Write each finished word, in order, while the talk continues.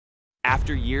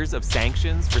After years of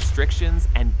sanctions, restrictions,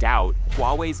 and doubt,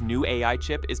 Huawei's new AI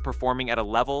chip is performing at a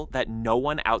level that no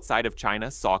one outside of China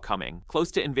saw coming.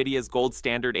 Close to Nvidia's gold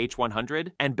standard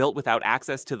H100 and built without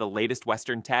access to the latest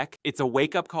Western tech, it's a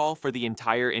wake-up call for the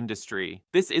entire industry.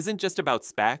 This isn't just about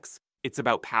specs, it's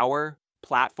about power,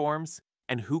 platforms,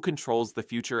 and who controls the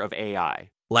future of AI.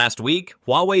 Last week,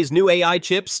 Huawei's new AI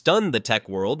chip stunned the tech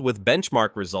world with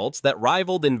benchmark results that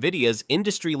rivaled Nvidia's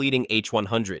industry-leading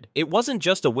H100. It wasn't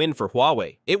just a win for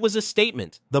Huawei, it was a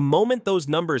statement. The moment those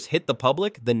numbers hit the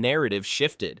public, the narrative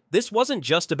shifted. This wasn't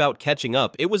just about catching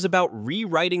up, it was about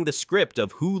rewriting the script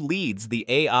of who leads the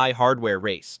AI hardware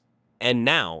race. And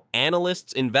now,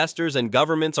 analysts, investors, and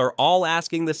governments are all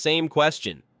asking the same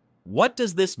question. What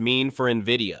does this mean for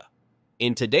Nvidia?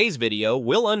 In today's video,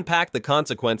 we'll unpack the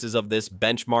consequences of this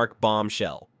benchmark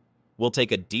bombshell. We'll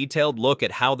take a detailed look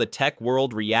at how the tech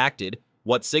world reacted,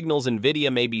 what signals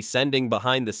Nvidia may be sending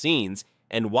behind the scenes,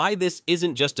 and why this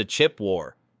isn't just a chip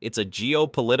war, it's a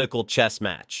geopolitical chess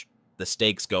match. The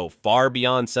stakes go far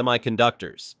beyond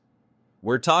semiconductors.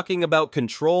 We're talking about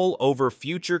control over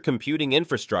future computing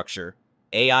infrastructure,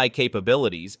 AI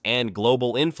capabilities, and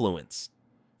global influence.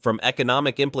 From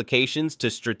economic implications to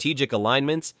strategic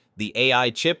alignments, the AI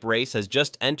chip race has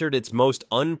just entered its most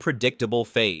unpredictable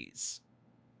phase.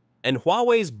 And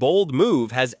Huawei's bold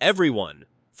move has everyone,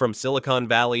 from Silicon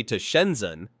Valley to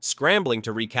Shenzhen, scrambling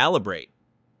to recalibrate.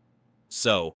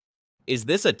 So, is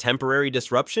this a temporary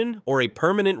disruption or a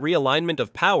permanent realignment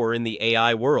of power in the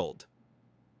AI world?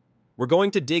 We're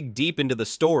going to dig deep into the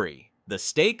story, the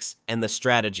stakes, and the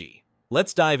strategy.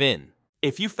 Let's dive in.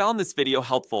 If you found this video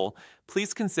helpful,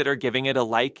 please consider giving it a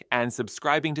like and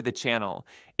subscribing to the channel.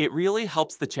 It really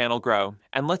helps the channel grow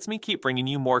and lets me keep bringing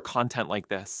you more content like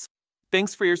this.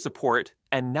 Thanks for your support,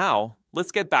 and now,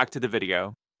 let's get back to the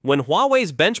video. When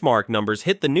Huawei's benchmark numbers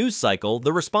hit the news cycle,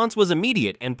 the response was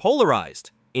immediate and polarized.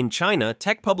 In China,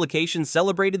 tech publications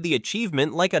celebrated the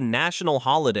achievement like a national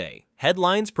holiday.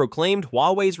 Headlines proclaimed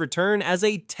Huawei's return as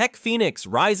a tech phoenix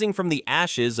rising from the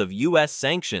ashes of US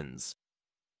sanctions.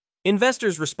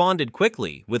 Investors responded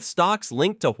quickly, with stocks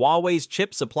linked to Huawei's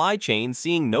chip supply chain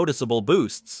seeing noticeable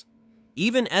boosts.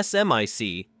 Even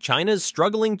SMIC, China's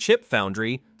struggling chip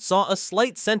foundry, saw a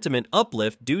slight sentiment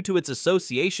uplift due to its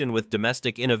association with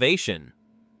domestic innovation.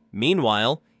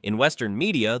 Meanwhile, in Western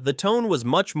media, the tone was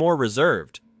much more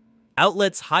reserved.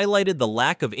 Outlets highlighted the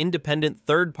lack of independent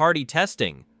third-party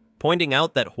testing, pointing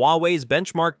out that Huawei's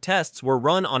benchmark tests were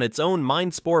run on its own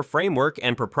MindSpore framework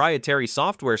and proprietary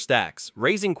software stacks,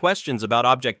 raising questions about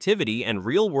objectivity and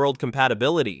real-world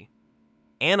compatibility.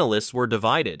 Analysts were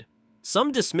divided.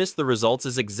 Some dismissed the results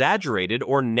as exaggerated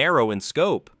or narrow in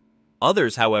scope.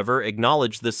 Others, however,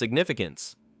 acknowledged the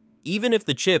significance. Even if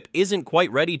the chip isn't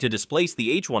quite ready to displace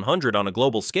the H100 on a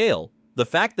global scale, the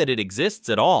fact that it exists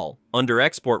at all, under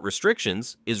export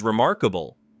restrictions, is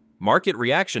remarkable. Market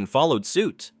reaction followed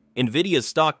suit. Nvidia's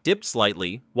stock dipped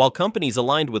slightly, while companies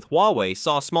aligned with Huawei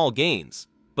saw small gains.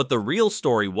 But the real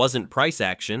story wasn't price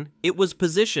action, it was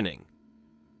positioning.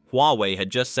 Huawei had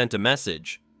just sent a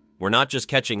message. We're not just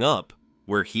catching up,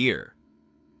 we're here.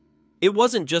 It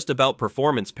wasn't just about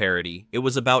performance parity, it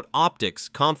was about optics,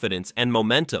 confidence, and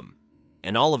momentum.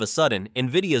 And all of a sudden,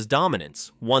 Nvidia's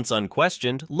dominance, once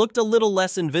unquestioned, looked a little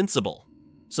less invincible.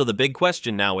 So the big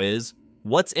question now is,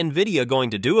 what's Nvidia going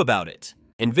to do about it?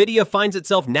 Nvidia finds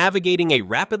itself navigating a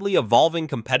rapidly evolving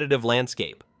competitive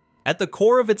landscape. At the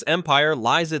core of its empire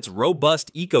lies its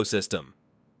robust ecosystem.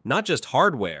 Not just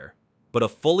hardware, but a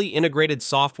fully integrated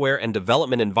software and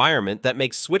development environment that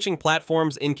makes switching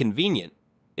platforms inconvenient,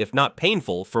 if not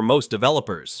painful, for most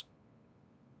developers.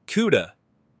 CUDA,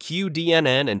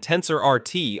 QDNN, and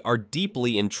TensorRT are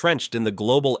deeply entrenched in the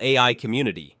global AI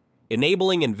community,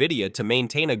 enabling Nvidia to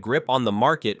maintain a grip on the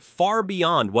market far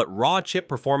beyond what raw chip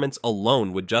performance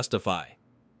alone would justify.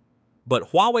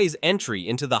 But Huawei's entry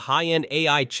into the high-end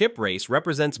AI chip race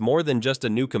represents more than just a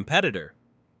new competitor.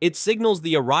 It signals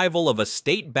the arrival of a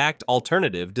state-backed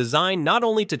alternative designed not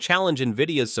only to challenge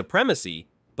Nvidia's supremacy,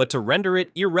 but to render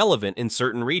it irrelevant in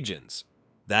certain regions.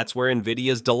 That's where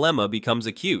Nvidia's dilemma becomes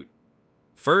acute.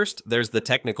 First, there's the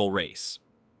technical race.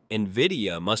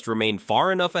 Nvidia must remain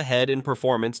far enough ahead in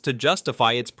performance to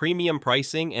justify its premium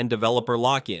pricing and developer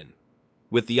lock-in.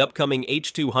 With the upcoming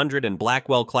H200 and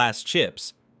Blackwell class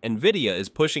chips, Nvidia is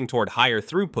pushing toward higher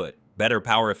throughput, better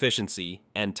power efficiency,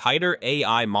 and tighter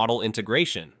AI model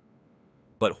integration.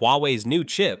 But Huawei's new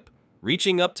chip,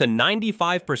 reaching up to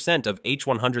 95% of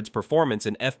H100's performance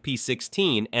in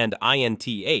FP16 and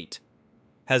INT8,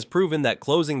 has proven that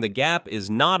closing the gap is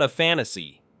not a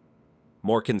fantasy.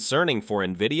 More concerning for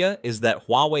Nvidia is that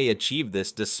Huawei achieved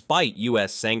this despite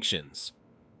US sanctions.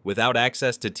 Without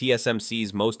access to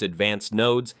TSMC's most advanced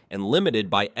nodes and limited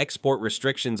by export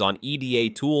restrictions on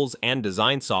EDA tools and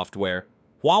design software,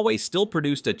 Huawei still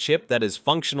produced a chip that is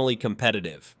functionally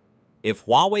competitive. If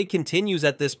Huawei continues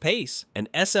at this pace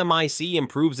and SMIC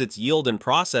improves its yield and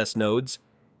process nodes,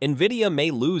 Nvidia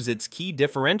may lose its key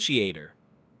differentiator,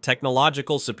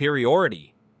 technological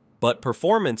superiority. But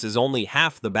performance is only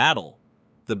half the battle.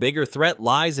 The bigger threat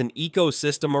lies in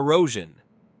ecosystem erosion.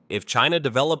 If China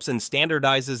develops and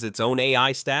standardizes its own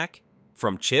AI stack,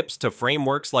 from chips to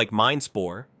frameworks like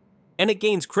Mindspore, and it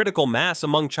gains critical mass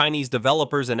among Chinese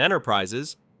developers and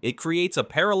enterprises, it creates a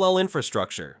parallel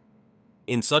infrastructure.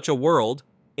 In such a world,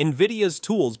 Nvidia's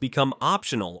tools become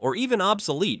optional or even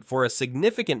obsolete for a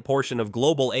significant portion of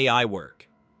global AI work.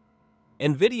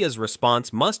 Nvidia's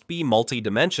response must be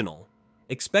multidimensional.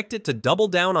 Expect it to double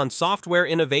down on software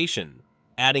innovation,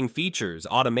 adding features,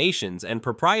 automations, and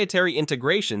proprietary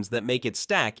integrations that make its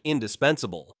stack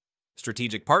indispensable.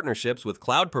 Strategic partnerships with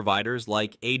cloud providers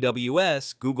like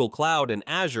AWS, Google Cloud, and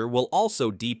Azure will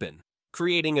also deepen,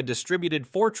 creating a distributed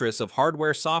fortress of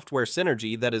hardware-software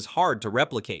synergy that is hard to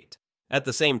replicate. At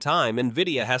the same time,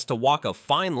 Nvidia has to walk a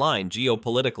fine line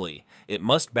geopolitically. It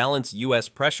must balance U.S.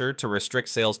 pressure to restrict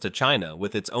sales to China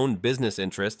with its own business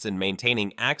interests in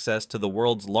maintaining access to the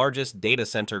world's largest data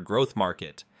center growth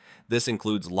market. This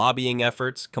includes lobbying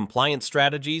efforts, compliance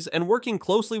strategies, and working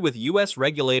closely with U.S.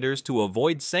 regulators to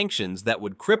avoid sanctions that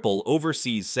would cripple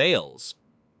overseas sales.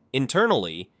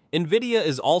 Internally, Nvidia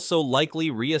is also likely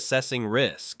reassessing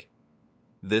risk.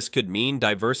 This could mean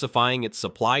diversifying its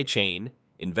supply chain,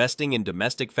 investing in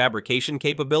domestic fabrication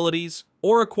capabilities,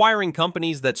 or acquiring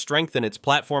companies that strengthen its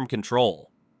platform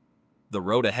control. The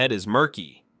road ahead is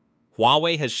murky.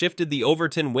 Huawei has shifted the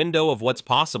Overton window of what's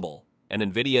possible, and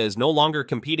Nvidia is no longer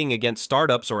competing against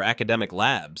startups or academic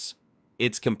labs.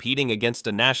 It's competing against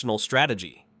a national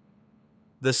strategy.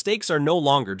 The stakes are no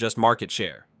longer just market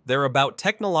share. They're about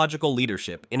technological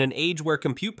leadership in an age where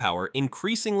compute power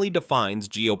increasingly defines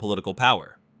geopolitical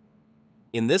power.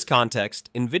 In this context,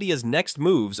 Nvidia's next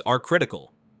moves are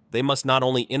critical. They must not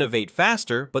only innovate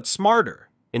faster, but smarter,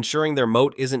 ensuring their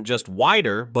moat isn't just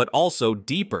wider, but also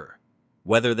deeper.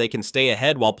 Whether they can stay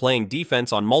ahead while playing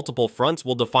defense on multiple fronts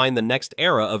will define the next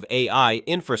era of AI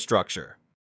infrastructure.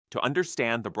 To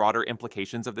understand the broader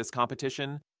implications of this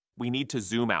competition, we need to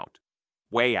zoom out,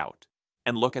 way out,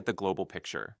 and look at the global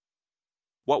picture.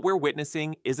 What we're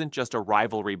witnessing isn't just a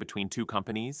rivalry between two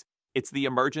companies, it's the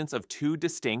emergence of two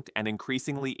distinct and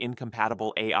increasingly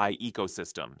incompatible AI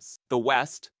ecosystems. The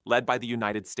West, led by the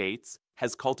United States,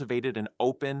 has cultivated an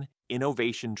open,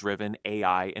 innovation-driven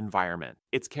AI environment.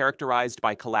 It's characterized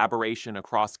by collaboration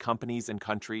across companies and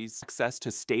countries, access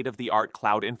to state-of-the-art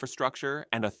cloud infrastructure,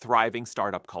 and a thriving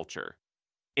startup culture.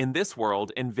 In this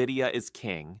world, Nvidia is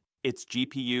king. Its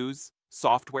GPUs,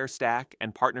 software stack,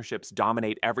 and partnerships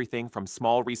dominate everything from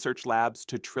small research labs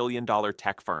to trillion-dollar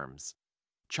tech firms.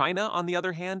 China, on the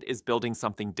other hand, is building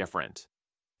something different.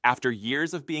 After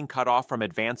years of being cut off from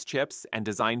advanced chips and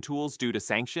design tools due to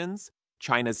sanctions,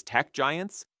 China's tech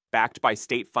giants, backed by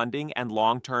state funding and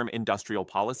long-term industrial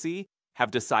policy,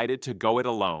 have decided to go it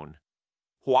alone.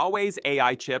 Huawei's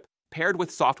AI chip, paired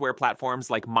with software platforms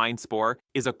like Mindspore,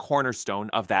 is a cornerstone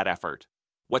of that effort.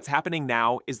 What's happening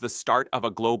now is the start of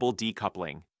a global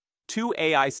decoupling. Two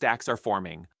AI stacks are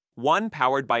forming, one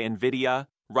powered by Nvidia,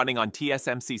 running on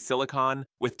TSMC silicon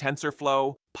with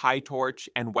TensorFlow, PyTorch,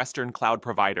 and Western cloud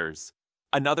providers.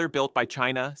 Another built by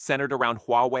China, centered around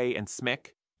Huawei and SMIC,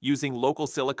 using local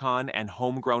silicon and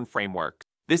homegrown frameworks.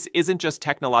 This isn't just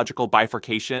technological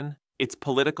bifurcation, it's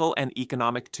political and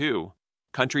economic too.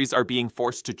 Countries are being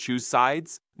forced to choose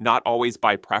sides, not always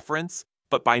by preference,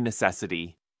 but by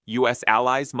necessity. U.S.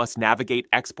 allies must navigate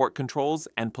export controls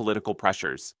and political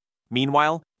pressures.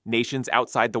 Meanwhile, nations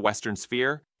outside the Western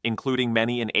sphere, including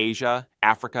many in Asia,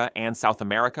 Africa, and South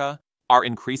America, are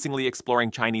increasingly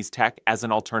exploring Chinese tech as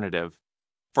an alternative.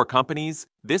 For companies,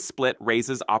 this split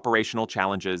raises operational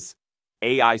challenges.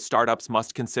 AI startups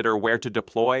must consider where to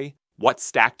deploy, what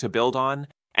stack to build on,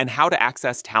 and how to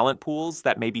access talent pools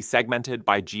that may be segmented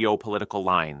by geopolitical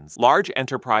lines. Large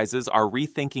enterprises are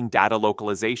rethinking data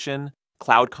localization,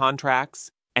 cloud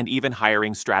contracts, and even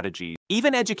hiring strategies.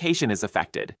 Even education is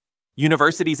affected.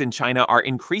 Universities in China are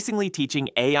increasingly teaching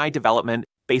AI development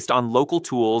based on local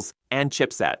tools and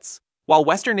chipsets, while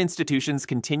Western institutions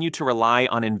continue to rely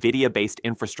on NVIDIA-based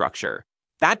infrastructure.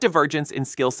 That divergence in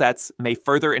skill sets may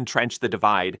further entrench the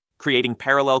divide, creating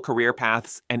parallel career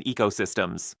paths and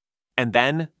ecosystems. And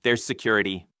then there's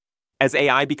security. As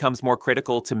AI becomes more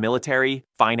critical to military,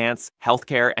 finance,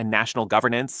 healthcare, and national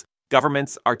governance,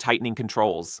 governments are tightening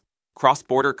controls.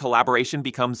 Cross-border collaboration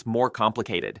becomes more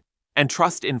complicated. and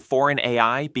trust in foreign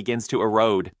AI begins to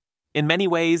erode. In many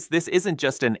ways, this isn't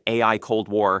just an AI Cold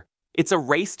War. It's a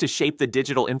race to shape the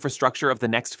digital infrastructure of the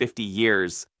next 50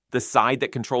 years. The side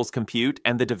that controls compute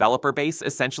and the developer base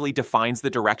essentially defines the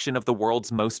direction of the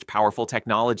world's most powerful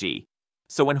technology.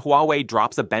 So when Huawei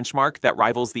drops a benchmark that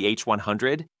rivals the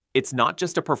H100, it's not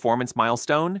just a performance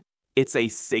milestone, it's a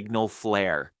signal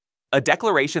flare. A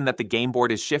declaration that the game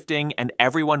board is shifting and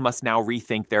everyone must now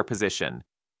rethink their position.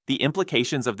 The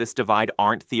implications of this divide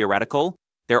aren't theoretical,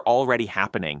 they're already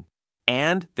happening.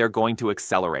 And they're going to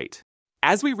accelerate.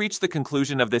 As we reach the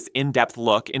conclusion of this in-depth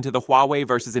look into the Huawei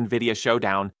versus Nvidia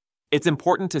showdown, it's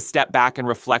important to step back and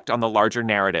reflect on the larger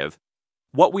narrative.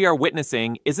 What we are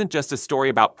witnessing isn't just a story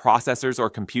about processors or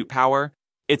compute power,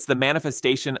 it's the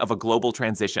manifestation of a global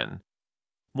transition.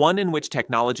 One in which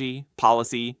technology,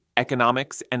 policy,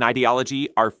 economics, and ideology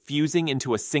are fusing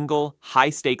into a single,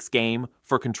 high-stakes game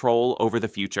for control over the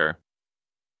future.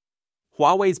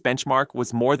 Huawei's benchmark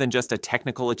was more than just a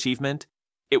technical achievement,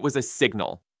 it was a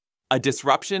signal, a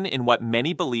disruption in what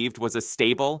many believed was a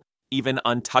stable, even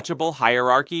untouchable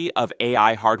hierarchy of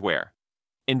AI hardware.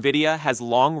 Nvidia has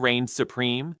long reigned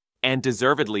supreme, and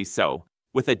deservedly so,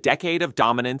 with a decade of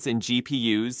dominance in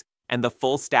GPUs and the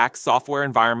full-stack software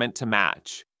environment to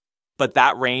match. But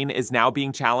that reign is now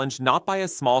being challenged not by a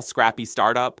small scrappy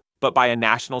startup, but by a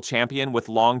national champion with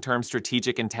long-term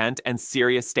strategic intent and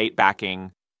serious state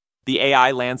backing. The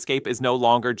AI landscape is no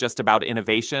longer just about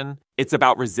innovation, it's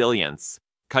about resilience.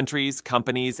 Countries,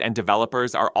 companies, and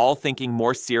developers are all thinking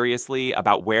more seriously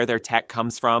about where their tech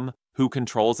comes from, who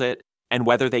controls it, and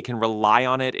whether they can rely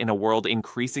on it in a world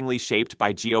increasingly shaped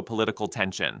by geopolitical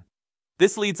tension.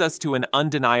 This leads us to an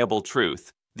undeniable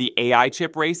truth. The AI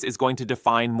chip race is going to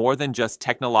define more than just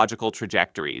technological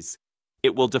trajectories.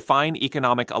 It will define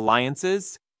economic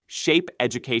alliances, shape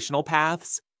educational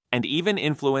paths, and even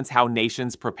influence how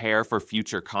nations prepare for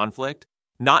future conflict,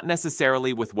 not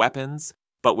necessarily with weapons,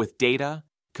 but with data,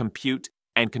 compute,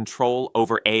 and control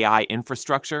over AI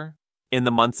infrastructure. In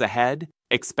the months ahead,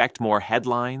 expect more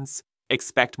headlines,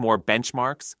 expect more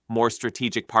benchmarks, more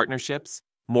strategic partnerships,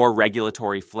 more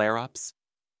regulatory flare-ups.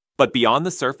 But beyond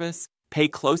the surface, pay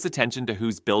close attention to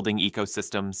who's building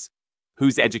ecosystems,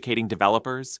 who's educating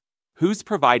developers, who's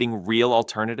providing real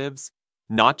alternatives,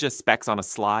 not just specs on a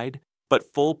slide,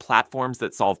 but full platforms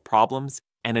that solve problems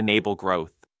and enable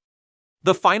growth.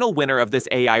 The final winner of this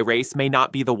AI race may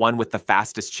not be the one with the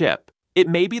fastest chip. It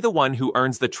may be the one who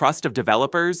earns the trust of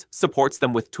developers, supports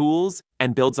them with tools,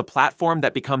 and builds a platform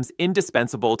that becomes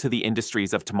indispensable to the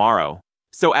industries of tomorrow.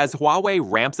 So as Huawei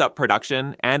ramps up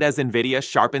production and as Nvidia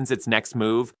sharpens its next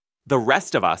move, the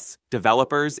rest of us,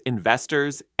 developers,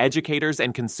 investors, educators,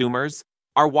 and consumers,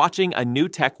 are watching a new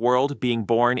tech world being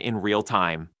born in real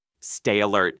time. Stay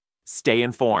alert. Stay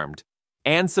informed,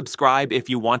 and subscribe if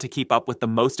you want to keep up with the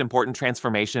most important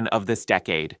transformation of this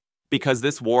decade. Because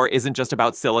this war isn't just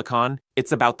about silicon,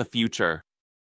 it's about the future.